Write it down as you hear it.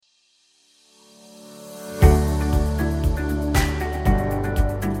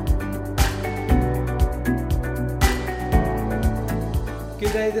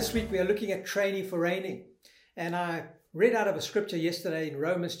Hey, this week we are looking at training for reigning. And I read out of a scripture yesterday in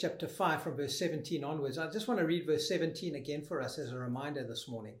Romans chapter 5 from verse 17 onwards. I just want to read verse 17 again for us as a reminder this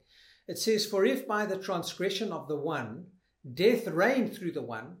morning. It says, "For if by the transgression of the one, death reigned through the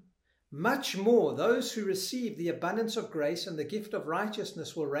one, much more those who receive the abundance of grace and the gift of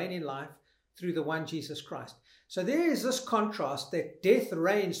righteousness will reign in life through the one Jesus Christ." So there is this contrast that death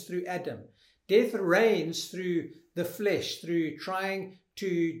reigns through Adam. Death reigns through the flesh, through trying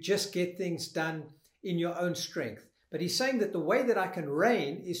to just get things done in your own strength. But he's saying that the way that I can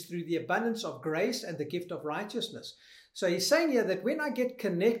reign is through the abundance of grace and the gift of righteousness. So he's saying here that when I get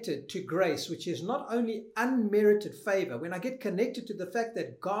connected to grace, which is not only unmerited favor, when I get connected to the fact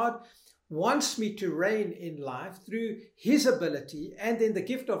that God wants me to reign in life through his ability, and then the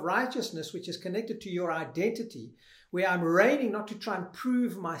gift of righteousness, which is connected to your identity, where I'm reigning not to try and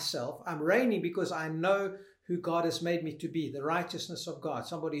prove myself. I'm reigning because I know who God has made me to be, the righteousness of God,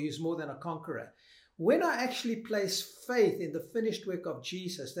 somebody who's more than a conqueror. When I actually place faith in the finished work of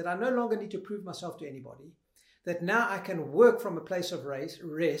Jesus, that I no longer need to prove myself to anybody, that now I can work from a place of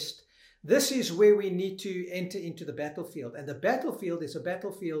rest, this is where we need to enter into the battlefield. And the battlefield is a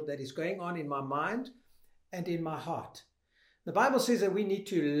battlefield that is going on in my mind and in my heart. The Bible says that we need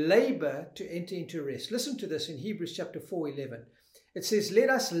to labor to enter into rest. Listen to this in Hebrews chapter 4:11. It says, "Let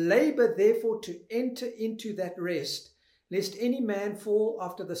us labor therefore to enter into that rest, lest any man fall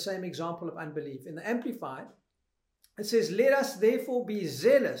after the same example of unbelief." In the Amplified, it says, "Let us therefore be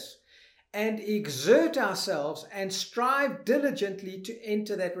zealous and exert ourselves and strive diligently to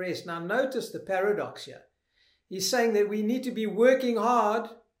enter that rest." Now notice the paradox here. He's saying that we need to be working hard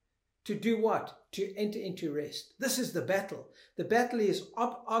to do what? To enter into rest. This is the battle. The battle is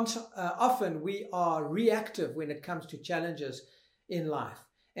often we are reactive when it comes to challenges in life.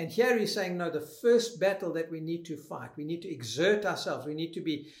 And here he's saying, no, the first battle that we need to fight, we need to exert ourselves. We need to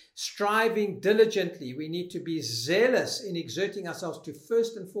be striving diligently. We need to be zealous in exerting ourselves to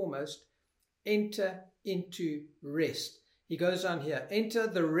first and foremost enter into rest. He goes on here, enter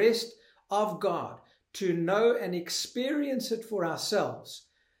the rest of God, to know and experience it for ourselves,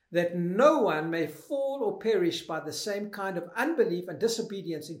 that no one may fall or perish by the same kind of unbelief and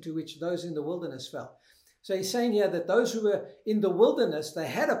disobedience into which those in the wilderness fell. So he's saying here that those who were in the wilderness, they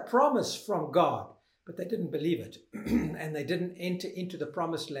had a promise from God, but they didn't believe it. And they didn't enter into the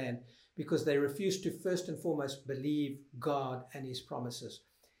promised land because they refused to first and foremost believe God and his promises.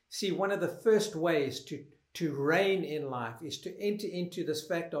 See, one of the first ways to reign in life is to enter into this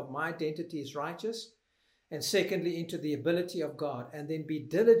fact of my identity is righteous. And secondly, into the ability of God, and then be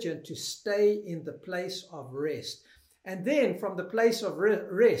diligent to stay in the place of rest. And then from the place of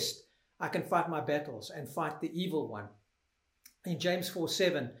rest, I can fight my battles and fight the evil one. In James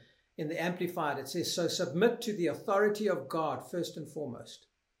 4:7, in the Amplified, it says, "So submit to the authority of God first and foremost.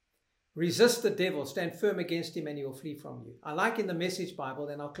 Resist the devil, stand firm against him, and he will flee from you." I like in the Message Bible,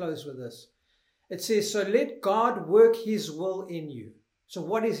 and I'll close with this. It says, "So let God work his will in you." So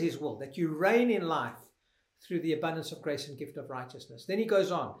what is his will? That you reign in life through the abundance of grace and gift of righteousness. Then he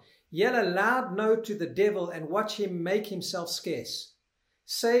goes on, "Yell a loud no to the devil and watch him make himself scarce.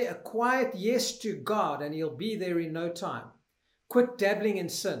 Say a quiet yes to God and he'll be there in no time. Quit dabbling in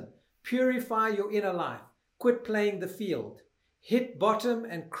sin. Purify your inner life. Quit playing the field. Hit bottom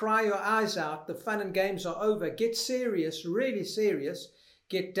and cry your eyes out. The fun and games are over. Get serious, really serious.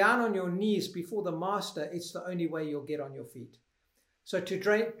 Get down on your knees before the master. It's the only way you'll get on your feet." So to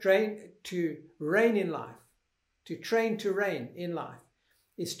reign in life, to train to reign in life,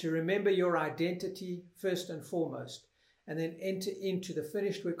 is to remember your identity first and foremost, and then enter into the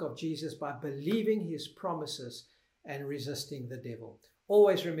finished work of Jesus by believing his promises and resisting the devil.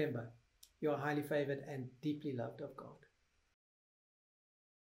 Always remember, you are highly favored and deeply loved of God.